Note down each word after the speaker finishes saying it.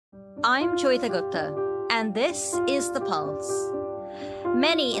I'm Joyita Gupta, and this is The Pulse.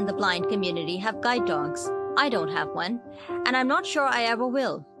 Many in the blind community have guide dogs. I don't have one, and I'm not sure I ever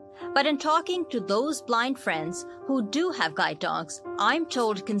will. But in talking to those blind friends who do have guide dogs, I'm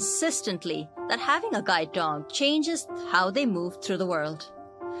told consistently that having a guide dog changes how they move through the world.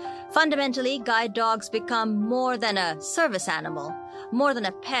 Fundamentally, guide dogs become more than a service animal, more than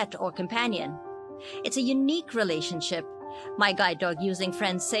a pet or companion. It's a unique relationship, my guide dog using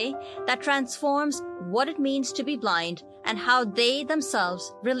friends say, that transforms what it means to be blind and how they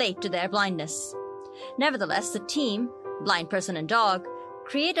themselves relate to their blindness. Nevertheless, the team, blind person and dog,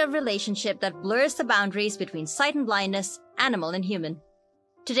 create a relationship that blurs the boundaries between sight and blindness, animal and human.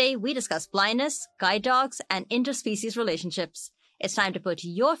 Today, we discuss blindness, guide dogs, and interspecies relationships. It's time to put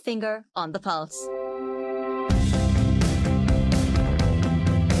your finger on the pulse.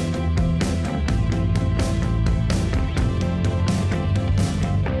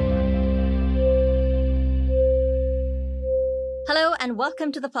 Hello and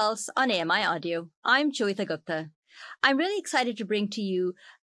welcome to The Pulse on AMI Audio. I'm Joyita Gupta. I'm really excited to bring to you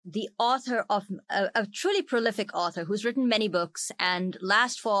the author of a truly prolific author who's written many books. And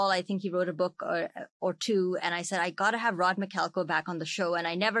last fall, I think he wrote a book or two. And I said, I got to have Rod McElko back on the show. And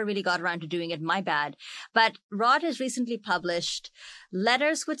I never really got around to doing it. My bad. But Rod has recently published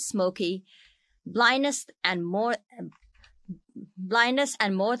Letters with Smokie, Blindness and More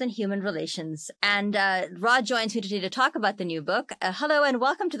Than Human Relations. And Rod joins me today to talk about the new book. Hello and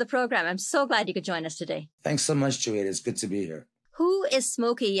welcome to the program. I'm so glad you could join us today. Thanks so much, Joyita. It's good to be here. Who is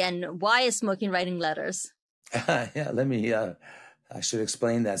Smokie and why is Smokie writing letters? I should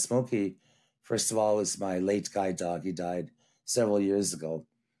explain that. Smokie, first of all, was my late guide dog. He died several years ago.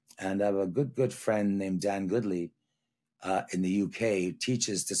 And I have a good friend named Dan Goodley in the UK who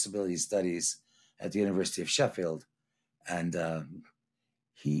teaches disability studies at the University of Sheffield. And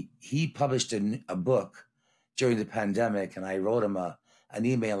he published a book during the pandemic, and I wrote him an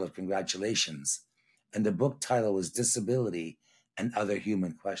email of congratulations. And the book title was Disability and Other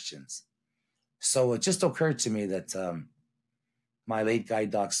Human Questions. So it just occurred to me that my late guide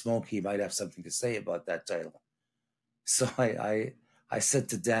dog Smokie might have something to say about that title. So I said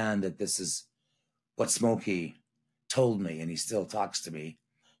to Dan that this is what Smokie told me, and he still talks to me,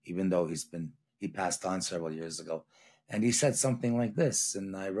 even though he passed on several years ago. And he said something like this,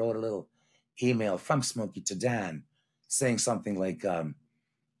 and I wrote a little email from Smokie to Dan saying something like,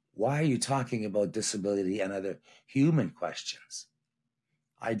 why are you talking about disability and other human questions?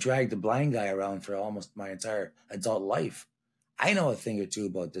 I dragged a blind guy around for almost my entire adult life. I know a thing or two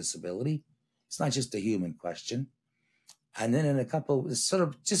about disability. It's not just a human question. And then in a couple, sort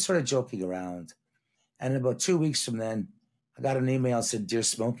of joking around. And about 2 weeks from then, I got an email that said, Dear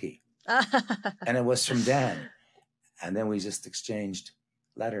Smokie. And it was from Dan. And then we just exchanged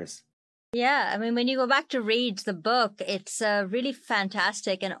letters. Yeah, I mean, when you go back to read the book, it's a really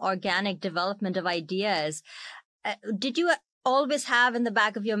fantastic and organic development of ideas. Did you always have in the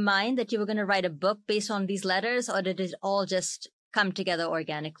back of your mind that you were going to write a book based on these letters, or did it all just come together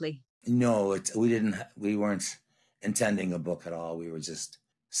organically? No, we weren't intending a book at all. We were just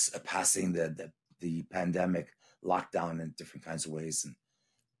passing the pandemic lockdown in different kinds of ways.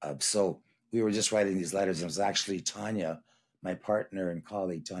 And so we were just writing these letters. And it was actually Tanya, my partner and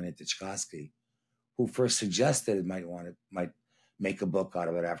colleague, Tanya Tichkowski, who first suggested it might make a book out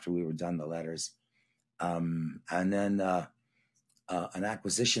of it after we were done the letters. And then an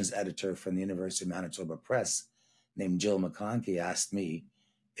acquisitions editor from the University of Manitoba Press named Jill McConkey asked me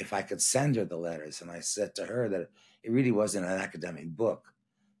if I could send her the letters. And I said to her that it really wasn't an academic book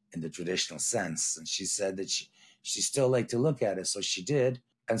in the traditional sense. And she said that she still liked to look at it. So she did.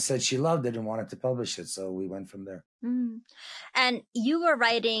 And said she loved it and wanted to publish it. So we went from there. Mm. And you were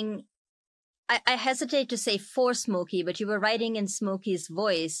writing, I hesitate to say for Smokie, but you were writing in Smokie's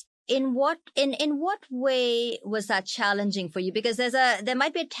voice. In what way was that challenging for you? Because there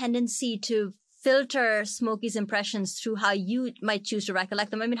might be a tendency to filter Smokie's impressions through how you might choose to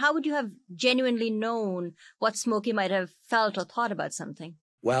recollect them. I mean, how would you have genuinely known what Smokie might have felt or thought about something?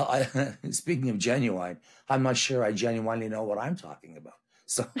 Well, speaking of genuine, I'm not sure I genuinely know what I'm talking about.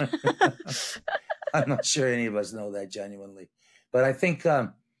 So I'm not sure any of us know that genuinely. But I think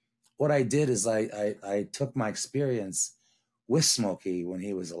what I did is I took my experience with Smokie when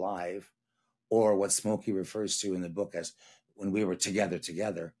he was alive, or what Smokie refers to in the book as when we were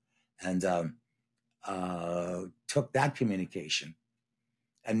together, and took that communication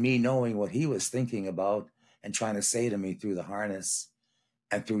and me knowing what he was thinking about and trying to say to me through the harness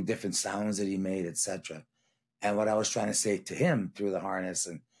and through different sounds that he made, etc. And what I was trying to say to him through the harness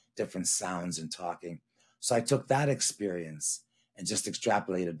and different sounds and talking. So I took that experience and just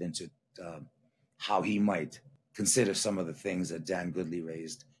extrapolated into how he might consider some of the things that Dan Goodley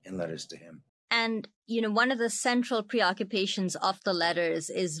raised in letters to him. And, one of the central preoccupations of the letters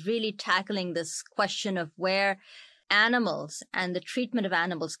is really tackling this question of where animals and the treatment of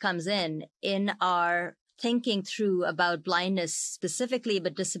animals comes in our thinking through about blindness specifically,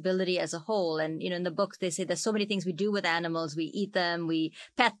 but disability as a whole. And, in the book, they say there's so many things we do with animals. We eat them, we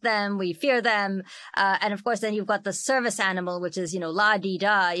pet them, we fear them. And of course, then you've got the service animal, which is,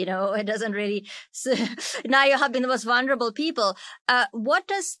 la-dee-da, it doesn't really, now you're helping the most vulnerable people. What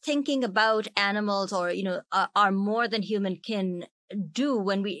does thinking about animals or, our more than human kin do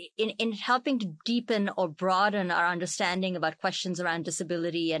when we, in helping to deepen or broaden our understanding about questions around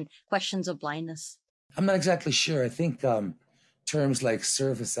disability and questions of blindness? I'm not exactly sure. I think terms like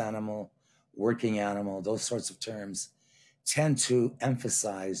service animal, working animal, those sorts of terms tend to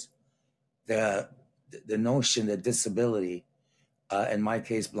emphasize the notion that disability, in my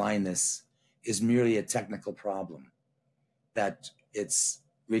case, blindness, is merely a technical problem, that it's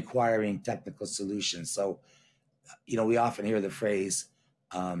requiring technical solutions. So, we often hear the phrase,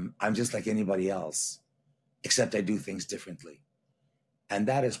 I'm just like anybody else, except I do things differently. And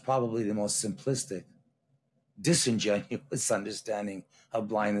that is probably the most simplistic, disingenuous understanding of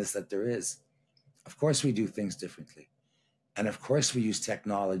blindness that there is. Of course we do things differently. And of course we use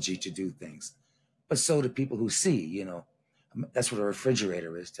technology to do things. But so do people who see, that's what a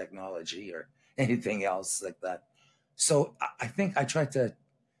refrigerator is, technology, or anything else like that. So I think I tried to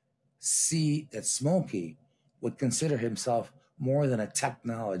see that Smokie would consider himself more than a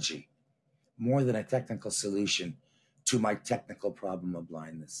technology, more than a technical solution to my technical problem of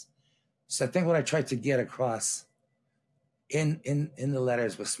blindness. So I think what I tried to get across in the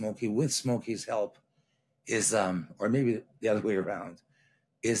letters with Smokie's help, is, or maybe the other way around,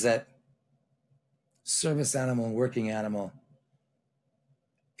 is that service animal and working animal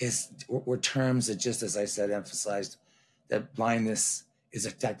were terms that, just as I said, emphasized that blindness is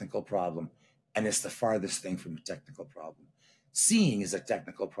a technical problem, and it's the farthest thing from a technical problem. Seeing is a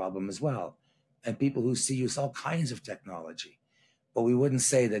technical problem as well, and people who see use all kinds of technology. But we wouldn't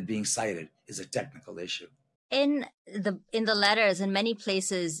say that being sighted is a technical issue. In the letters, in many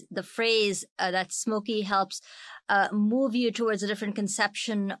places, the phrase that Smokie helps move you towards a different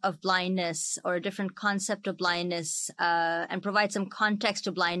conception of blindness or a different concept of blindness, and provide some context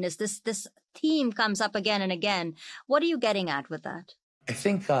to blindness. This theme comes up again and again. What are you getting at with that? I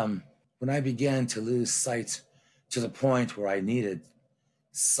think when I began to lose sight to the point where I needed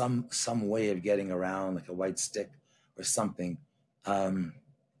some way of getting around, like a white stick or something, I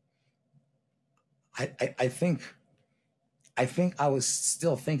think I was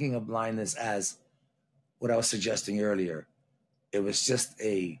still thinking of blindness as what I was suggesting earlier. It was just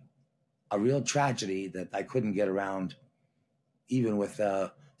a real tragedy that I couldn't get around, even with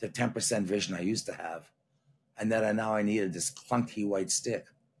the 10% vision I used to have, and that now I needed this clunky white stick.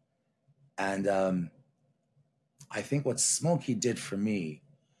 And I think what Smokie did for me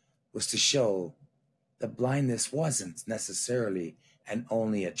was to show that blindness wasn't necessarily and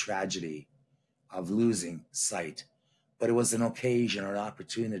only a tragedy of losing sight, but it was an occasion or an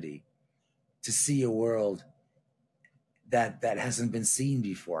opportunity to see a world that hasn't been seen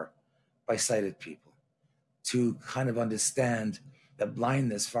before by sighted people, to kind of understand that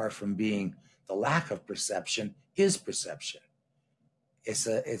blindness, far from being the lack of perception, is perception.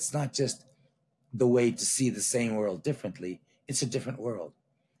 It's not just the way to see the same world differently, it's a different world.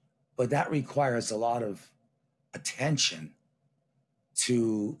 But that requires a lot of attention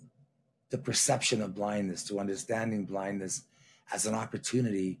to the perception of blindness, to understanding blindness as an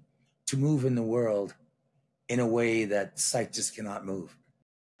opportunity to move in the world in a way that sight just cannot move.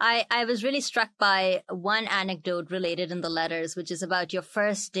 I was really struck by one anecdote related in the letters, which is about your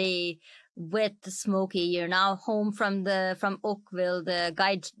first day with Smokie. You're now home from Oakville, the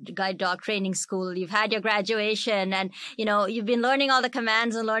guide dog training school. You've had your graduation, and you've been learning all the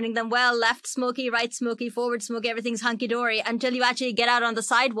commands and learning them well. Left Smokie, right Smokie, forward Smokie, everything's hunky dory until you actually get out on the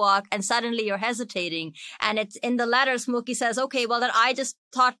sidewalk and suddenly you're hesitating. And it's in the letter, Smokie says, "Okay, well then I just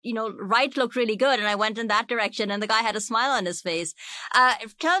thought right looked really good, and I went in that direction." And the guy had a smile on his face.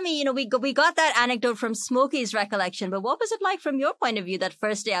 Tell me, we got that anecdote from Smokie's recollection, but what was it like from your point of view that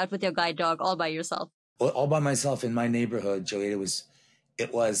first day out with your guide dog all by yourself? Well, all by myself in my neighborhood, Joey. It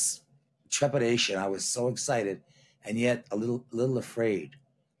was trepidation. I was so excited, and yet a little afraid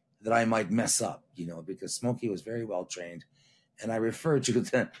that I might mess up, because Smokie was very well trained, and I referred to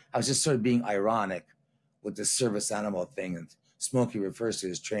that. I was just sort of being ironic with the service animal thing, and Smokie refers to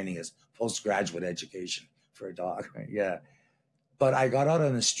his training as postgraduate education for a dog. Yeah, but I got out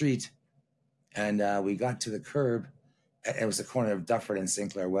on the street, and we got to the curb, It was the corner of Dufford and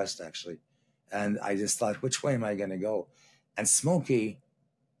St. Clair West, actually. And I just thought, which way am I going to go? And Smokie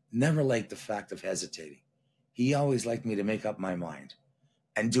never liked the fact of hesitating. He always liked me to make up my mind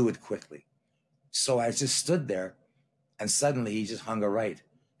and do it quickly. So I just stood there, and suddenly he just hung a right.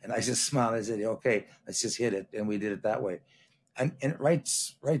 And I just smiled. I said, okay, let's just hit it. And we did it that way. And right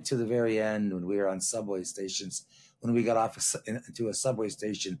to the very end, when we were on subway stations, when we got off into a subway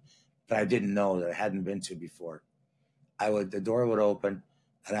station that I didn't know, that I hadn't been to before, the door would open,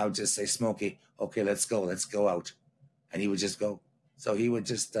 and I would just say, Smokie, okay, let's go out. And he would just go. So he would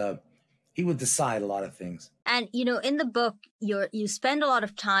just, he would decide a lot of things. And, in the book, you spend a lot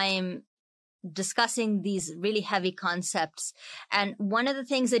of time discussing these really heavy concepts. And one of the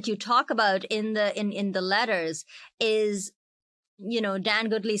things that you talk about in the letters is,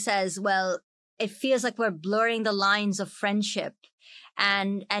 Dan Goodley says, well, it feels like we're blurring the lines of friendship.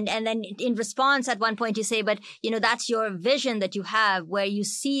 And then in response, at one point you say, but, that's your vision that you have, where you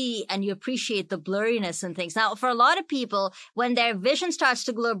see and you appreciate the blurriness and things. Now, for a lot of people, when their vision starts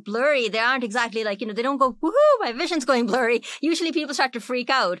to go blurry, they aren't exactly like, they don't go, woohoo, my vision's going blurry. Usually people start to freak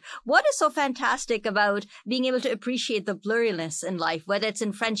out. What is so fantastic about being able to appreciate the blurriness in life, whether it's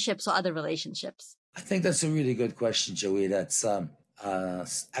in friendships or other relationships? I think that's a really good question, Joey. That's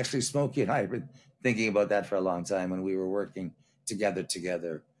actually Smokie and I have been thinking about that for a long time when we were working together.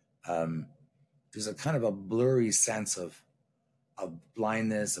 There's a kind of a blurry sense of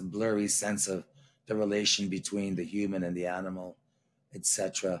blindness, a blurry sense of the relation between the human and the animal,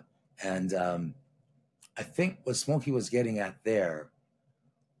 etc. And I think what Smokie was getting at there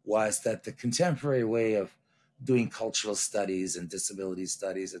was that the contemporary way of doing cultural studies and disability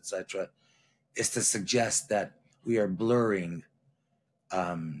studies, etc., is to suggest that we are blurring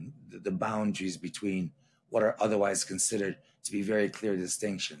the boundaries between what are otherwise considered to be very clear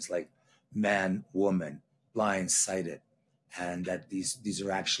distinctions, like man, woman, blind, sighted, and that these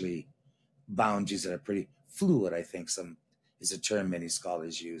are actually boundaries that are pretty fluid, I think is a term many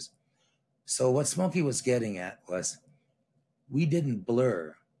scholars use. So what Smokie was getting at was we didn't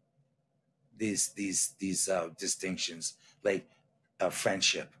blur these distinctions like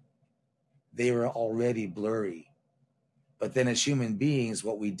friendship. They were already blurry. But then as human beings,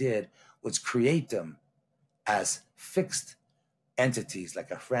 what we did was create them as fixed entities,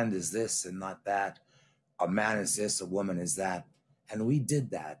 like a friend is this and not that, a man is this, a woman is that. And we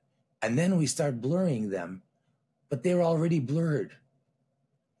did that. And then we start blurring them, but they were already blurred.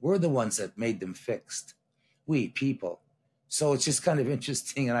 We're the ones that made them fixed. We, people. So it's just kind of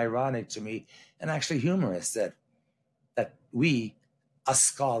interesting and ironic to me, and actually humorous, that we, us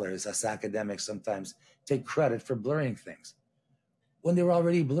scholars, us academics, sometimes take credit for blurring things when they were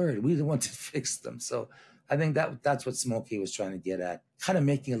already blurred. We the ones that fixed them. So I think that's what Smokie was trying to get at, kind of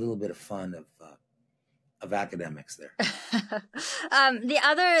making a little bit of fun of academics there. The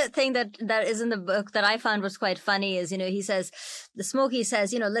other thing that is in the book that I found was quite funny is, he says, Smokie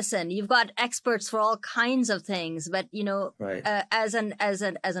says, listen, you've got experts for all kinds of things, but, right. As an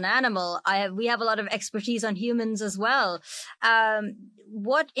animal, we have a lot of expertise on humans as well.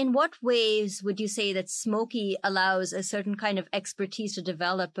 In what ways would you say that Smokie allows a certain kind of expertise to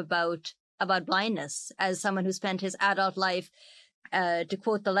develop about blindness, as someone who spent his adult life, to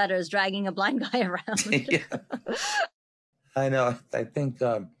quote the letters, dragging a blind guy around? Yeah. I know. I think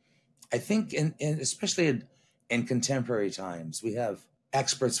in especially in contemporary times, we have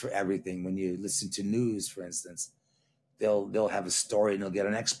experts for everything. When you listen to news, for instance, they'll have a story and they'll get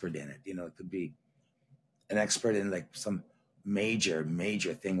an expert in it. It could be an expert in like some major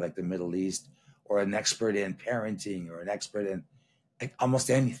thing like the Middle East, or an expert in parenting, or an expert in like almost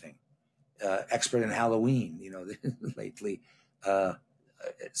anything. Expert in Halloween, lately.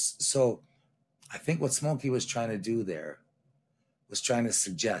 So I think what Smokie was trying to do there was trying to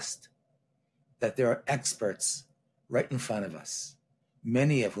suggest that there are experts right in front of us,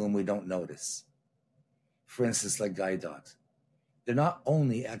 many of whom we don't notice. For instance, like guide dogs. They're not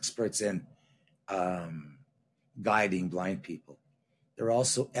only experts in guiding blind people, they're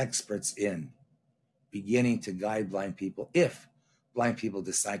also experts in beginning to guide blind people, if blind people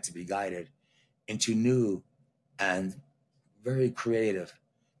decide to be guided into new and very creative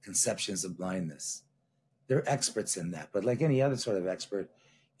conceptions of blindness. They're experts in that. But like any other sort of expert,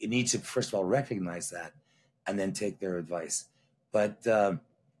 you need to, first of all, recognize that and then take their advice. But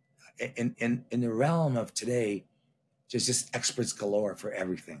in the realm of today, there's just experts galore for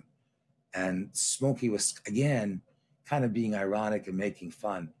everything. And Smokie was, again, kind of being ironic and making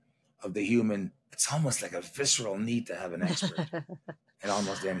fun of the human. It's almost like a visceral need to have an expert in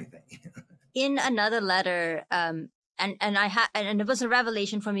almost anything. In another letter, and it was a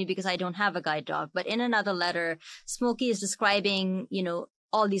revelation for me because I don't have a guide dog. But in another letter, Smokie is describing,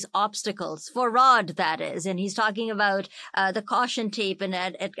 all these obstacles for Rod, that is, and he's talking about the caution tape and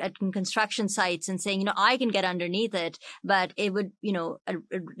at construction sites and saying, I can get underneath it, but it would,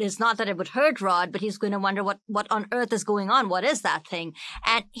 it's not that it would hurt Rod, but he's going to wonder what on earth is going on. What is that thing?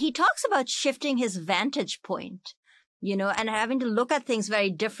 And he talks about shifting his vantage point, and having to look at things very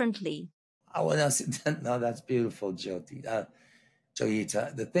differently. Oh, well, no, that's beautiful, Joyita.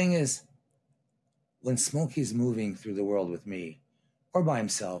 The thing is, when Smokie's moving through the world with me, or by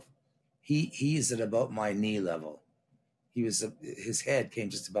himself, he is at about my knee level. His head came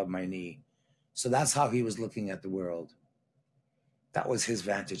just above my knee. So that's how he was looking at the world. That was his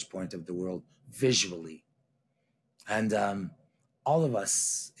vantage point of the world visually. And all of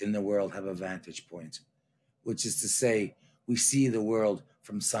us in the world have a vantage point, which is to say we see the world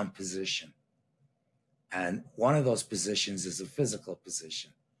from some position. And one of those positions is a physical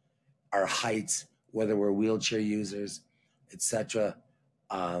position. Our height, whether we're wheelchair users, etc.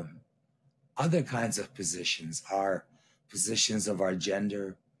 Other kinds of positions are positions of our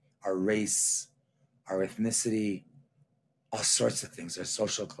gender, our race, our ethnicity, all sorts of things, our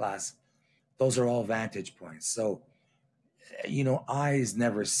social class. Those are all vantage points. So, eyes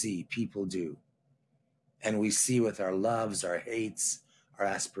never see, people do. And we see with our loves, our hates, our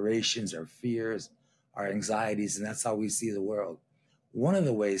aspirations, our fears, our anxieties, and that's how we see the world. One of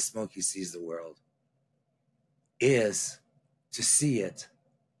the ways Smokie sees the world is to see it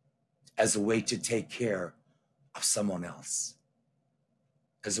as a way to take care of someone else,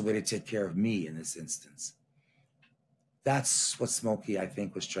 as a way to take care of me in this instance. That's what Smokie, I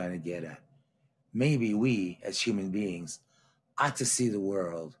think, was trying to get at. Maybe we, as human beings, ought to see the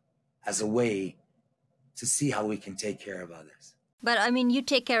world as a way to see how we can take care of others. But I mean, you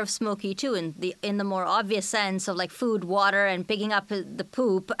take care of Smokie too, in the more obvious sense of like food, water, and picking up the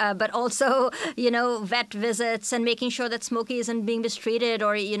poop, but also vet visits and making sure that Smokie isn't being mistreated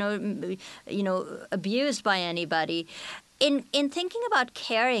or abused by anybody. In thinking about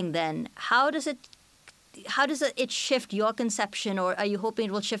caring, then how does it shift your conception, or are you hoping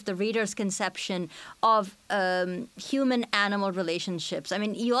it will shift the reader's conception of human-animal relationships? I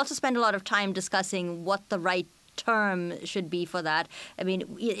mean, you also spend a lot of time discussing what the right term should be for that. I mean,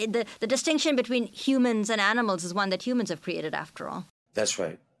 the distinction between humans and animals is one that humans have created, after all. That's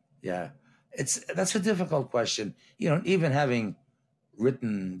right. Yeah. That's a difficult question. Even having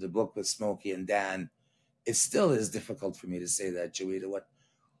written the book with Smokie and Dan, it still is difficult for me to say that, Joyita,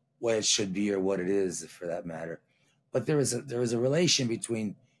 what it should be or what it is, for that matter. But there is a relation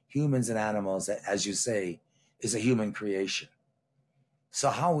between humans and animals that, as you say, is a human creation. So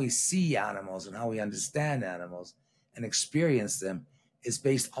how we see animals and how we understand animals and experience them is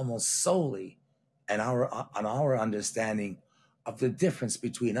based almost solely on our understanding of the difference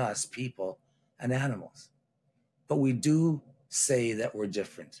between us, people, and animals. But we do say that we're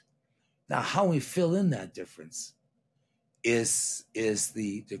different. Now, how we fill in that difference is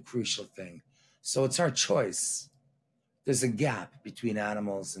the crucial thing. So it's our choice. There's a gap between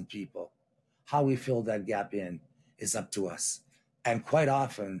animals and people. How we fill that gap in is up to us. And quite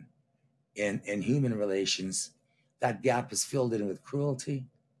often in human relations, that gap is filled in with cruelty,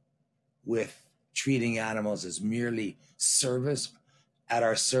 with treating animals as merely at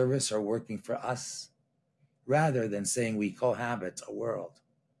our service or working for us, rather than saying we cohabit a world.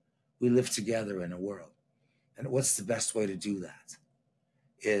 We live together in a world. And what's the best way to do that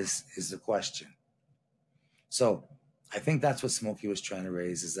is the question. So I think that's what Smokie was trying to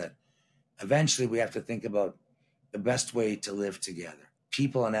raise, is that eventually we have to think about the best way to live together.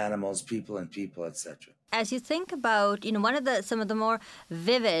 People and animals, people and people, etc. As you think about, some of the more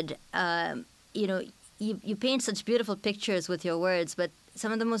vivid, you paint such beautiful pictures with your words, but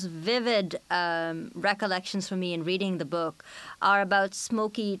some of the most vivid recollections for me in reading the book are about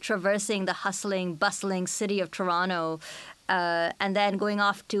Smokie traversing the hustling, bustling city of Toronto, and then going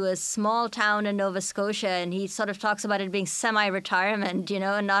off to a small town in Nova Scotia, and he sort of talks about it being semi-retirement,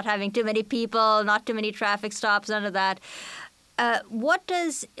 and not having too many people, not too many traffic stops, none of that. What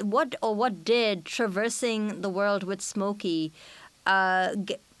did traversing the world with Smokie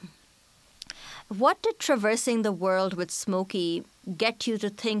what did traversing the world with Smokie get you to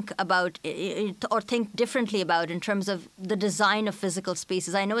think about or think differently about in terms of the design of physical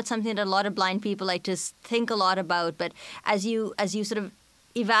spaces? I know it's something that a lot of blind people like to think a lot about, but as you sort of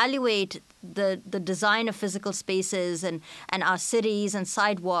evaluate the design of physical spaces and our cities and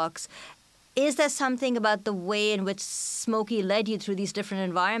sidewalks, is there something about the way in which Smokie led you through these different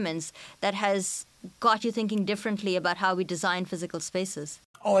environments that has got you thinking differently about how we design physical spaces?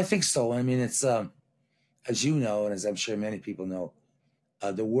 Oh, I think so. I mean, As you know, and as I'm sure many people know,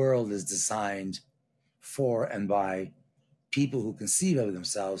 the world is designed for and by people who conceive of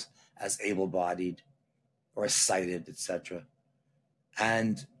themselves as able-bodied or sighted, etc.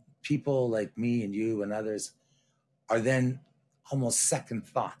 And people like me and you and others are then almost second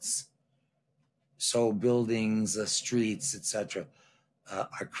thoughts. So buildings, streets, etc.,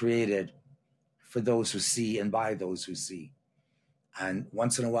 are created for those who see and by those who see. And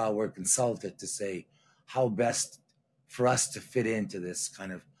once in a while, we're consulted to say how best for us to fit into this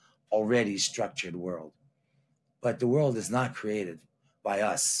kind of already structured world. But the world is not created by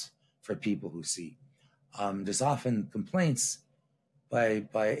us for people who see. There's often complaints by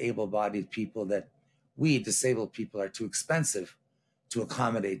able-bodied people that we disabled people are too expensive to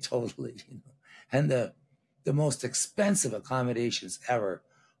accommodate totally. And the most expensive accommodations ever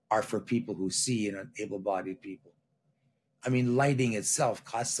are for people who see and able-bodied people. I mean, lighting itself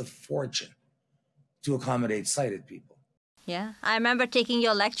costs a fortune to accommodate sighted people. Yeah, I remember taking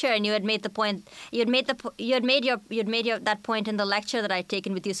your lecture, and you had made the point. You had made your that point in the lecture that I'd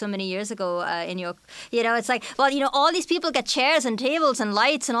taken with you so many years ago. In your, it's like, well, all these people get chairs and tables and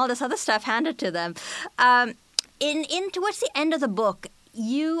lights and all this other stuff handed to them. In towards the end of the book,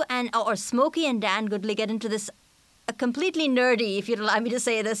 you or Smokie and Dan Goodley get into this a completely nerdy, if you'd allow me to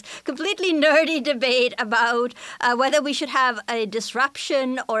say this, completely nerdy debate about whether we should have a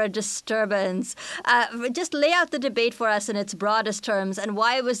disruption or a disturbance. Just lay out the debate for us in its broadest terms, and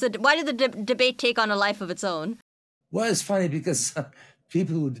why did the debate take on a life of its own? Well, it's funny because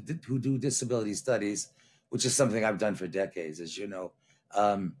people who do disability studies, which is something I've done for decades, as you know,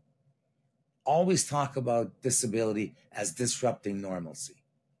 always talk about disability as disrupting normalcy.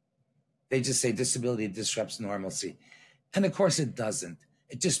 They just say disability disrupts normalcy. And of course it doesn't.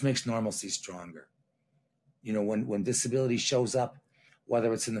 It just makes normalcy stronger. When disability shows up,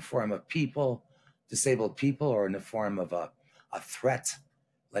 whether it's in the form of people, disabled people, or in the form of a threat,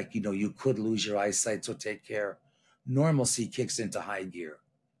 like, you could lose your eyesight, so take care, normalcy kicks into high gear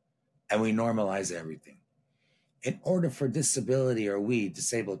and we normalize everything. In order for disability, or we,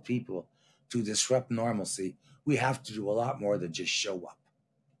 disabled people, to disrupt normalcy, we have to do a lot more than just show up.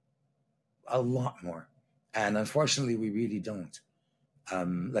 A lot more. And unfortunately, we really don't.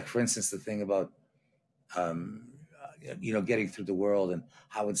 Like, for instance, the thing about, getting through the world and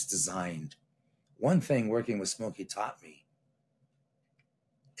how it's designed. One thing working with Smokie taught me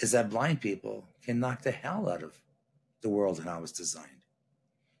is that blind people can knock the hell out of the world and how it's designed.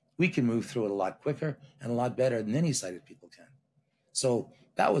 We can move through it a lot quicker and a lot better than any sighted people can. So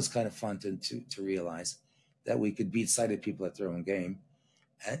that was kind of fun to realize that we could beat sighted people at their own game.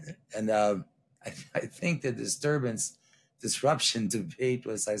 And I think the disruption debate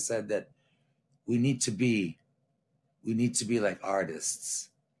was, I said that we need to be like artists,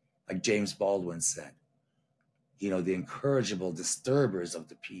 like James Baldwin said, the incorrigible disturbers of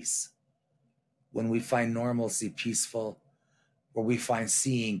the peace. When we find normalcy peaceful, or we find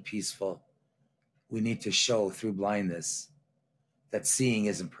seeing peaceful, we need to show through blindness that seeing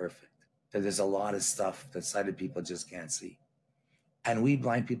isn't perfect, that there's a lot of stuff that sighted people just can't see. And we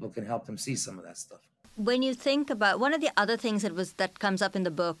blind people can help them see some of that stuff. When you think about one of the other things that comes up in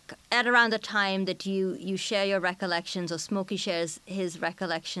the book, at around the time that you share your recollections, or Smokie shares his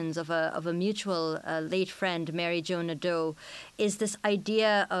recollections of a mutual late friend, Mary Jo Nadeau, is this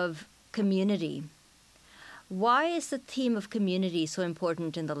idea of community. Why is the theme of community so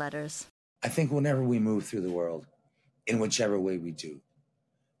important in the letters? I think whenever we move through the world, in whichever way we do,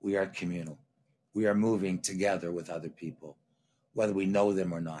 we are communal. We are moving together with other people, whether we know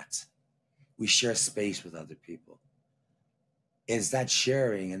them or not. We share space with other people. It's that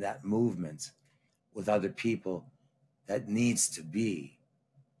sharing and that movement with other people that needs to be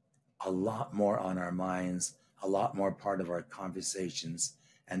a lot more on our minds, a lot more part of our conversations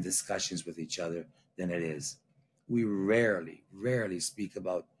and discussions with each other than it is. We rarely speak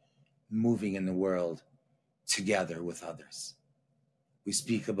about moving in the world together with others. We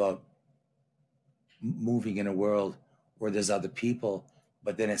speak about moving in a world where there's other people,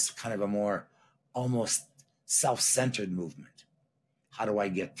 but then it's kind of a more almost self-centered movement. How do I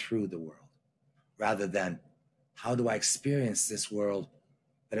get through the world? Rather than how do I experience this world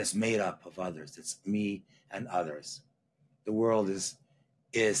that is made up of others? It's me and others. The world is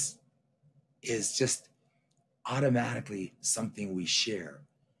just automatically something we share,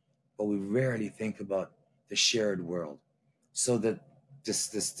 but we rarely think about the shared world. So that this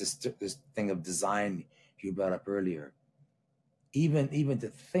thing of design you brought up earlier, even to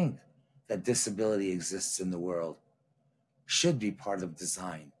think that disability exists in the world should be part of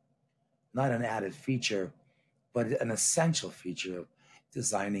design, not an added feature, but an essential feature of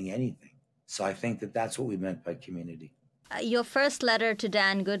designing anything. So I think that that's what we meant by community. Your first letter to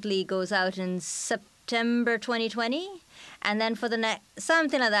Dan Goodley goes out in September 2020, and then for the next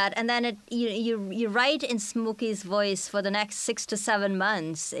something like that, and then you write in Smokie's voice for the next 6 to 7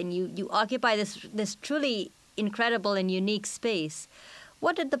 months, and you occupy this truly incredible and unique space.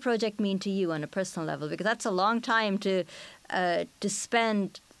 What did the project mean to you on a personal level? Because that's a long time to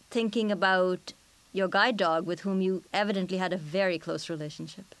spend thinking about your guide dog, with whom you evidently had a very close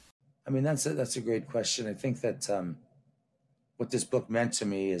relationship. I mean, that's a great question. I think that what this book meant to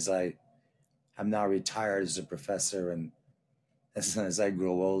me is I'm now retired as a professor, and as I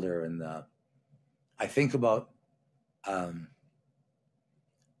grow older, and I think about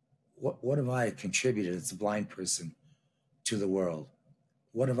what have I contributed as a blind person to the world?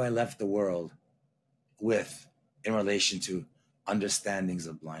 What have I left the world with in relation to understandings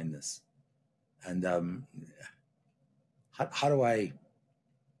of blindness? And how do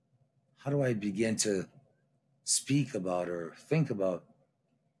I begin to speak about or think about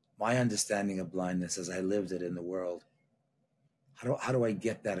my understanding of blindness as I lived it in the world? How do I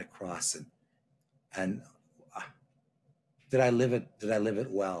get that across? And did I live it? Did I live it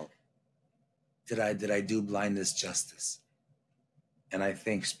well? Did I do blindness justice? And I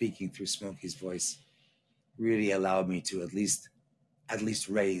think speaking through Smokie's voice really allowed me to at least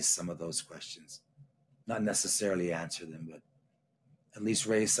raise some of those questions. Not necessarily answer them, but at least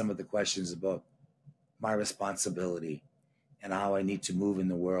raise some of the questions about my responsibility and how I need to move in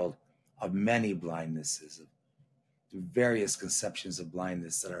the world of many blindnesses, of the various conceptions of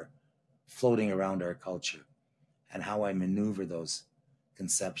blindness that are floating around our culture, and how I maneuver those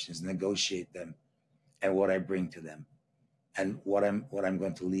conceptions, negotiate them, and what I bring to them, and what I'm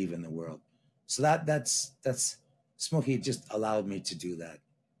going to leave in the world. So that's Smokie just allowed me to do that,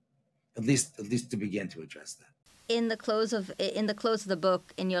 at least to begin to address that. In the close of the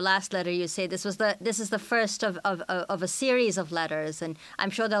book, in your last letter, you say this is the first of a series of letters, and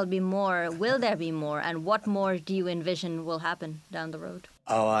I'm sure there'll be more. Will there be more? And what more do you envision will happen down the road?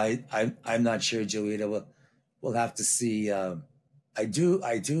 Oh, I'm not sure, Joita. We'll have to see. I do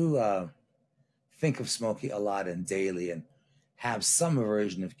think of Smokie a lot and daily, and have some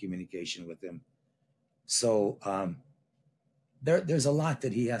version of communication with him. So there's a lot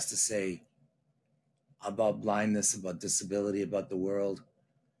that he has to say about blindness, about disability, about the world.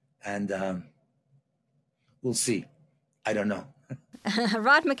 And we'll see. I don't know.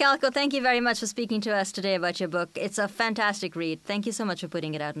 Rod McAlco, thank you very much for speaking to us today about your book. It's a fantastic read. Thank you so much for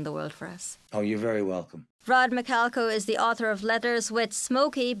putting it out in the world for us. Oh, you're very welcome. Rod McAlco is the author of Letters with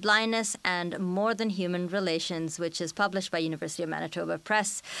Smokie, Blindness and More Than Human Relations, which is published by University of Manitoba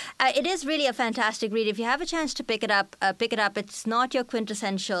Press. It is really a fantastic read. If you have a chance to pick it up. It's not your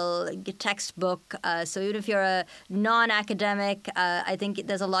quintessential textbook. So even if you're a non-academic, I think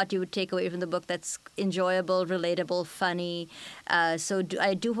there's a lot you would take away from the book that's enjoyable, relatable, funny. I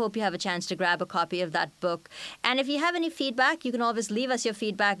do hope you have a chance to grab a copy of that book. And if you have any feedback, you can always leave us your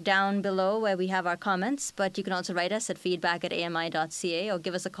feedback down below where we have our comments. But you can also write us at feedback@ami.ca or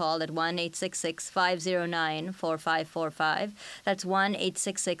give us a call at 1-866-509-4545. That's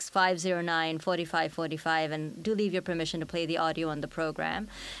 1-866-509-4545. And do leave your permission to play the audio on the program.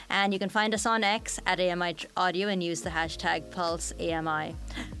 And you can find us on X at AMI Audio and use the hashtag PulseAMI.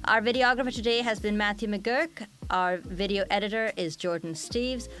 Our videographer today has been Matthew McGurk. Our video editor is Jordan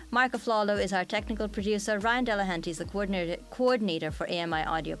Steves. Mark Aflalo is our technical producer. Ryan Delahanty is the coordinator for AMI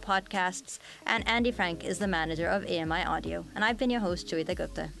Audio Podcasts. And Andy Frank is the manager of AMI Audio. And I've been your host, Joita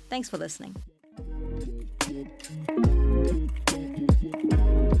Gupta. Thanks for listening.